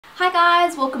Hi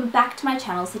guys, welcome back to my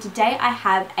channel. So today I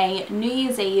have a New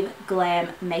Year's Eve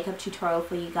glam makeup tutorial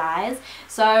for you guys.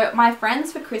 So my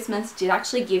friends for Christmas did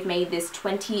actually give me this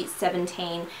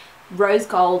 2017 rose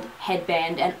gold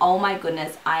headband and oh my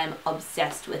goodness, I am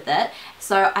obsessed with it.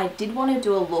 So I did want to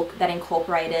do a look that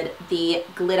incorporated the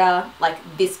glitter, like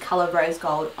this color rose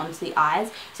gold, onto the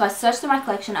eyes. So I searched through my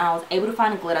collection and I was able to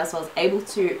find a glitter, so I was able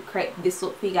to create this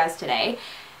look for you guys today.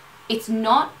 It's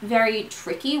not very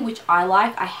tricky, which I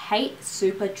like. I hate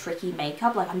super tricky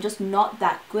makeup. Like, I'm just not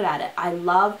that good at it. I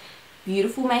love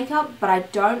beautiful makeup, but I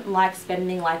don't like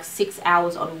spending like 6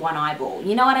 hours on one eyeball.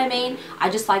 You know what I mean? I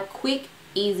just like quick,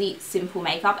 easy, simple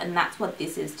makeup, and that's what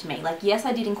this is to me. Like, yes,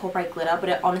 I did incorporate glitter, but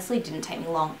it honestly didn't take me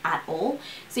long at all.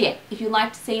 So yeah, if you'd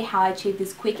like to see how I achieve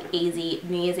this quick, easy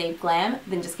New Year's Eve glam,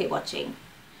 then just keep watching.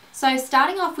 So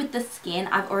starting off with the skin,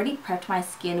 I've already prepped my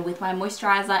skin with my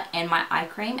moisturizer and my eye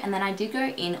cream, and then I did go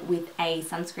in with a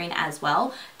sunscreen as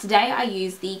well. Today I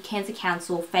used the Cancer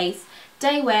Council Face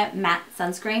Day Wear Matte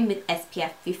Sunscreen with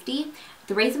SPF 50.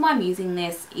 The reason why I'm using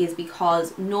this is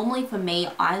because normally for me,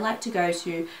 I like to go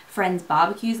to friends'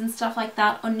 barbecues and stuff like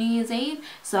that on New Year's Eve.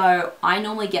 So I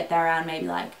normally get there around maybe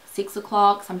like 6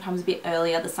 o'clock, sometimes a bit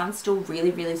earlier. The sun's still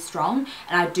really strong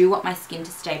and I do want my skin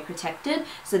to stay protected,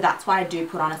 so that's why I do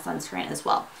put on a sunscreen as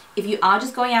well. If you are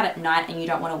just going out at night and you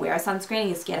don't want to wear a sunscreen and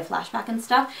you're scared of flashback and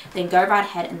stuff, then go right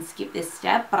ahead and skip this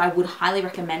step, but I would highly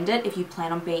recommend it if you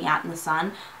plan on being out in the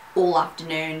sun all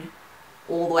afternoon,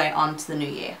 all the way on to the new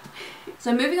year.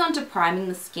 So moving on to priming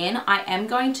the skin, I am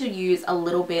going to use a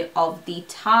little bit of the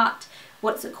Tarte,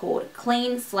 what's it called?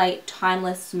 Clean Slate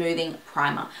Timeless Smoothing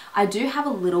Primer. I do have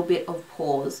a little bit of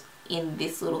pores in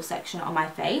this little section on my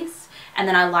face, and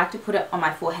then I like to put it on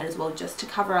my forehead as well, just to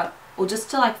cover up, or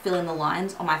just to like fill in the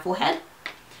lines on my forehead.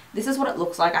 This is what it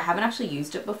looks like. I haven't actually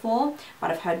used it before, but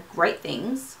I've heard great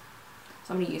things,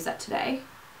 so I'm going to use that today.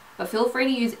 But feel free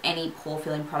to use any pore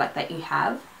filling product that you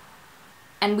have.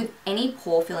 And with any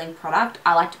pore filling product,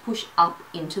 I like to push up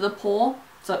into the pore,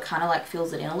 so it kind of like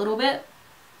fills it in a little bit.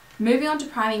 Moving on to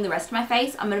priming the rest of my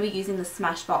face, I'm going to be using the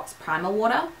Smashbox Primer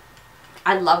Water.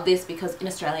 I love this because in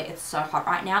Australia it's so hot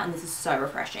right now and this is so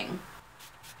refreshing.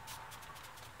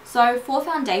 So for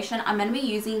foundation, I'm going to be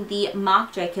using the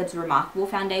Marc Jacobs Remarkable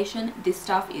Foundation. This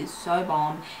stuff is so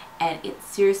bomb and it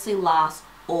seriously lasts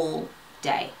all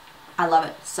day. I love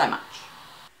it so much.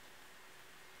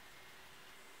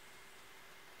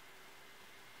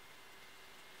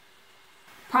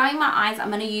 Priming my eyes, I'm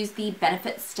going to use the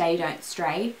Benefit Stay Don't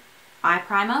Stray eye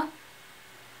primer.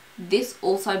 This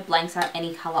also blanks out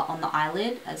any colour on the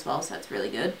eyelid as well, so it's really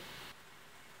good.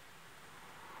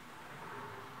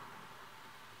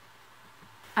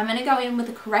 I'm going to go in with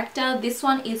a corrector. This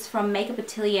one is from Makeup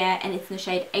Atelier and it's in the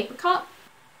shade Apricot.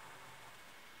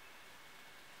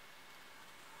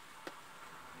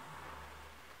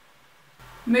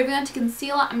 Moving on to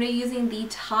concealer, I'm going to be using the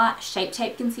Tarte Shape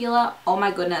Tape Concealer. Oh my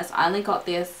goodness, I only got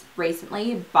this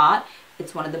recently, but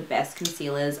it's one of the best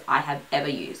concealers I have ever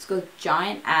used. It's got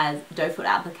giant as doe foot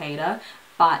applicator,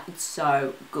 but it's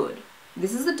so good.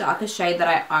 This is the darkest shade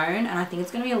that I own, and I think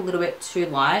it's going to be a little bit too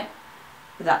light,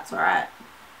 but that's alright.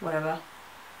 Whatever.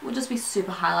 We'll just be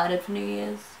super highlighted for New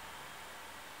Year's.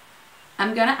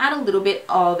 I'm going to add a little bit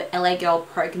of LA Girl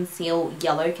Pro Conceal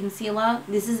Yellow Concealer.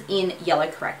 This is in Yellow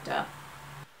Corrector.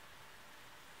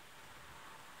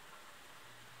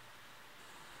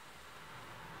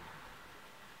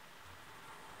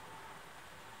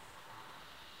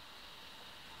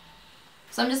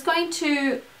 So I'm just going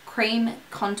to cream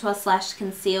contour slash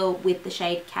conceal with the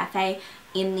shade Cafe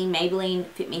in the Maybelline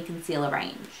Fit Me Concealer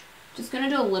range. Just going to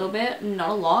do a little bit, not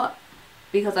a lot,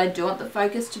 because I do want the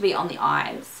focus to be on the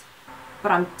eyes.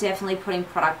 But I'm definitely putting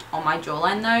product on my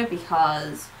jawline though,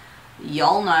 because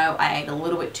y'all know I ate a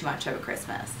little bit too much over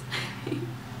Christmas.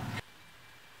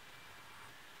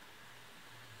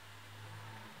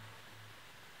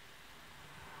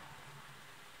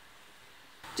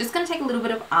 Just going to take a little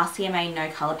bit of RCMA No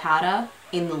Colour Powder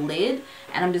in the lid,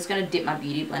 and I'm just going to dip my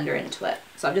Beauty Blender into it.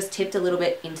 So I've just tipped a little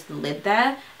bit into the lid there,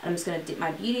 and I'm just going to dip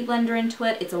my Beauty Blender into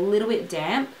it. It's a little bit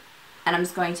damp, and I'm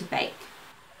just going to bake.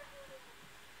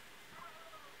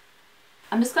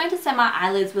 I'm just going to set my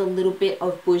eyelids with a little bit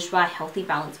of Bourjois Healthy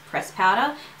Balance Pressed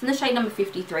Powder. It's in the shade number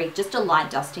 53, just a light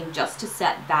dusting, just to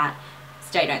set that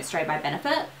Stay Don't Stray by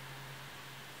Benefit.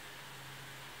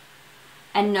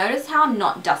 And notice how I'm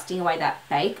not dusting away that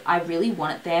bake. I really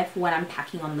want it there for when I'm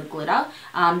packing on the glitter.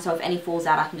 So if any falls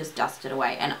out, I can just dust it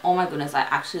away. And oh my goodness, I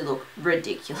actually look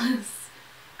ridiculous.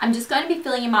 I'm just going to be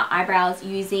filling in my eyebrows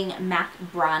using MAC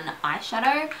Brun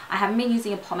eyeshadow. I haven't been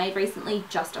using a pomade recently,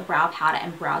 just a brow powder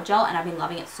and brow gel, and I've been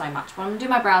loving it so much. But I'm going to do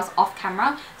my brows off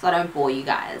camera so I don't bore you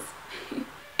guys.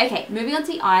 Okay, moving on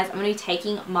to the eyes, I'm going to be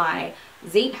taking my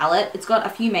Z palette. It's got a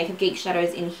few Makeup Geek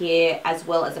shadows in here as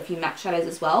well as a few MAC shadows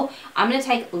as well. I'm going to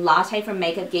take Latte from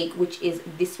Makeup Geek, which is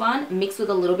this one, mixed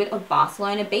with a little bit of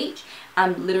Barcelona Beach.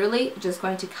 I'm literally just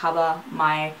going to cover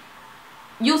my...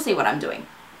 You'll see what I'm doing.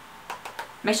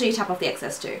 Make sure you tap off the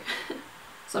excess too.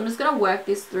 So I'm just going to work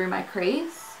this through my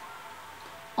crease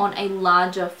on a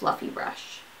larger fluffy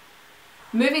brush.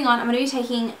 Moving on, I'm going to be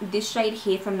taking this shade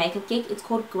here from Makeup Geek. It's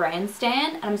called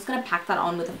Grandstand, and I'm just going to pack that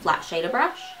on with a flat shader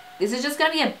brush. This is just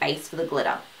going to be a base for the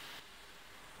glitter.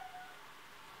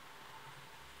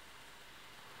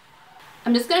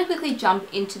 I'm just going to quickly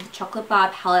jump into the Chocolate Bar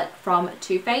palette from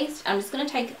Too Faced. I'm just going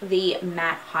to take the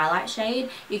matte highlight shade.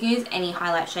 You can use any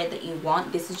highlight shade that you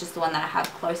want. This is just the one that I have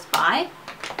close by.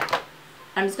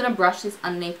 I'm just going to brush this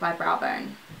underneath my brow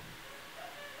bone.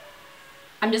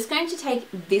 I'm just going to take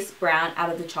this brown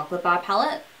out of the Chocolate Bar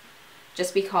palette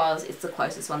just because it's the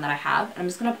closest one that I have. And I'm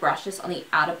just going to brush this on the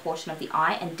outer portion of the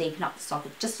eye and deepen up the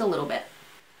socket just a little bit.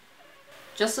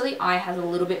 Just so the eye has a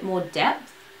little bit more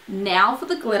depth. Now for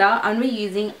the glitter, I'm going to be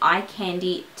using Eye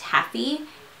Candy Taffy.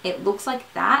 It looks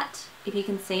like that, if you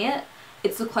can see it.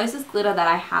 It's the closest glitter that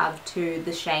I have to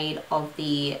the shade of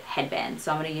the headband.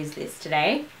 So I'm going to use this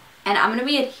today. And I'm going to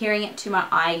be adhering it to my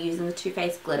eye using the Too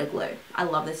Faced Glitter Glue. I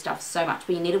love this stuff so much,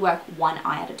 but you need to work one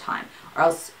eye at a time or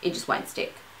else it just won't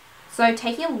stick. So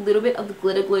taking a little bit of the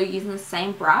glitter glue using the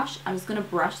same brush, I'm just going to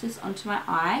brush this onto my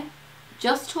eye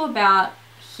just to about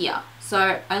here.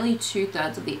 So only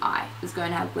 2/3 of the eye is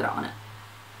going to have glitter on it.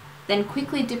 Then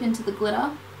quickly dip into the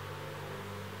glitter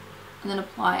and then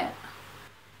apply it.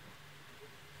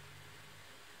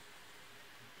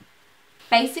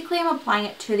 Basically, I'm applying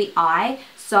it to the eye,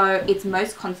 so it's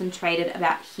most concentrated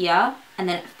about here, and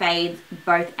then it fades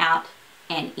both out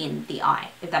and in the eye,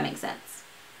 if that makes sense.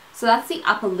 So that's the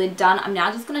upper lid done. I'm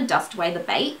now just going to dust away the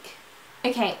bake.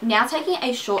 Okay, now taking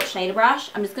a short shader brush,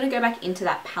 I'm just going to go back into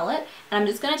that palette, and I'm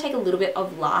just going to take a little bit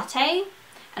of Latte, and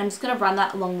I'm just going to run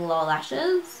that along the lower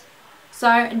lashes.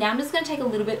 So now I'm just going to take a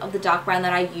little bit of the dark brown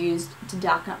that I used to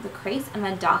darken up the crease, and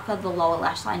then darken the lower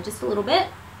lash line just a little bit.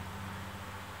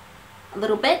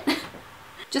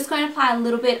 Just going to apply a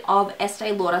little bit of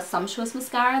Estee Lauder Sumptuous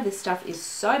Mascara. This stuff is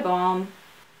so bomb.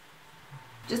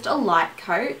 Just a light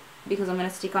coat because I'm going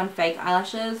to stick on fake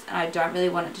eyelashes and I don't really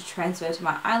want it to transfer to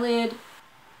my eyelid.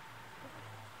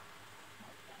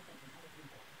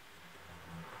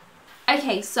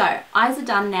 Okay, so eyes are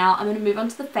done now. I'm going to move on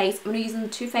to the face. I'm going to be using the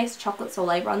Too Faced Chocolate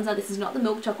Soleil Bronzer. This is not the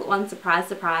milk chocolate one, surprise,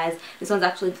 surprise. This one's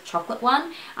actually the chocolate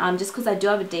one, just because I do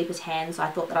have a deeper tan, so I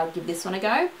thought that I'd give this one a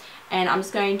go. And I'm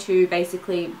just going to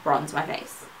basically bronze my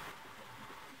face.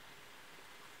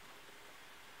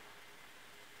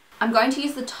 I'm going to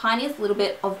use the tiniest little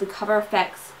bit of the Cover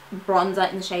FX bronzer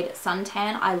in the shade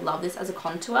Suntan. I love this as a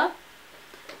contour.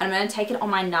 And I'm going to take it on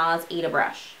my NARS Eater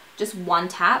brush. Just one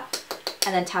tap.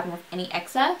 And then tapping off any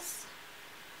excess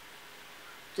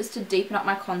just to deepen up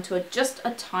my contour just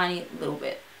a tiny little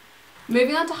bit.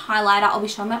 Moving on to highlighter, I'll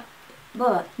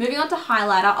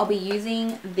be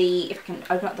using the, if I can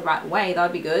open up the right way, that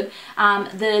would be good,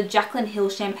 the Jaclyn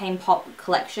Hill Champagne Pop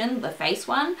collection, the face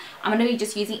one. I'm going to be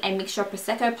just using a mixture of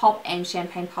Prosecco Pop and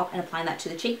Champagne Pop and applying that to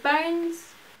the cheekbones.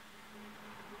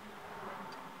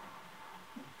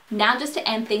 Now just to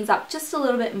amp things up just a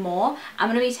little bit more, I'm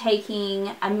going to be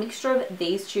taking a mixture of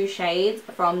these two shades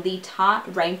from the Tarte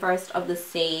Rainforest of the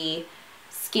Sea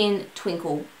Skin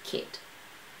Twinkle Kit.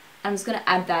 I'm just going to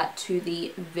add that to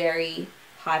the very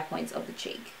high points of the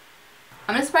cheek.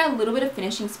 I'm going to spray a little bit of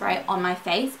finishing spray on my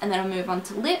face and then I'll move on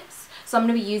to lips. So I'm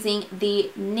going to be using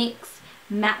the NYX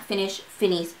Matte Finish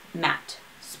Finis Matte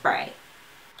Spray.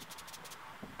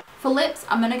 For lips,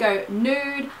 I'm going to go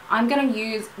nude. I'm going to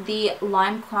use the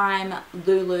Lime Crime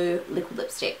Lulu liquid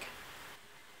lipstick.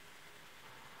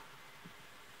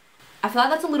 I feel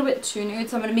like that's a little bit too nude,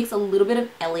 so I'm going to mix a little bit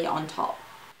of Ellie on top.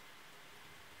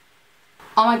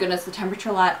 Oh my goodness, the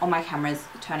temperature light on my camera is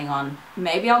turning on.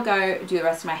 Maybe I'll go do the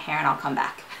rest of my hair and I'll come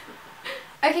back.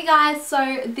 Okay guys,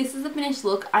 so this is the finished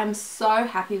look. I'm so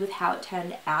happy with how it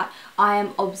turned out. I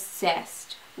am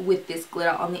obsessed with this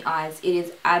glitter on the eyes. It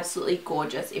is absolutely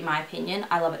gorgeous in my opinion.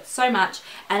 I love it so much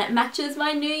and it matches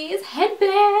my New Year's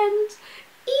headband.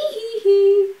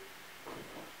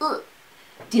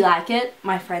 Do you like it?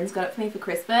 My friends got it for me for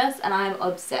Christmas and I'm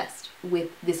obsessed with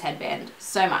this headband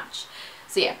so much.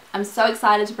 So yeah, I'm so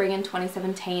excited to bring in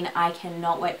 2017. I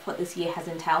cannot wait for what this year has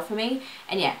entailed for me.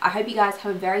 And yeah, I hope you guys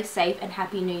have a very safe and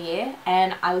happy new year,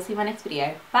 and I will see you in my next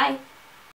video. Bye!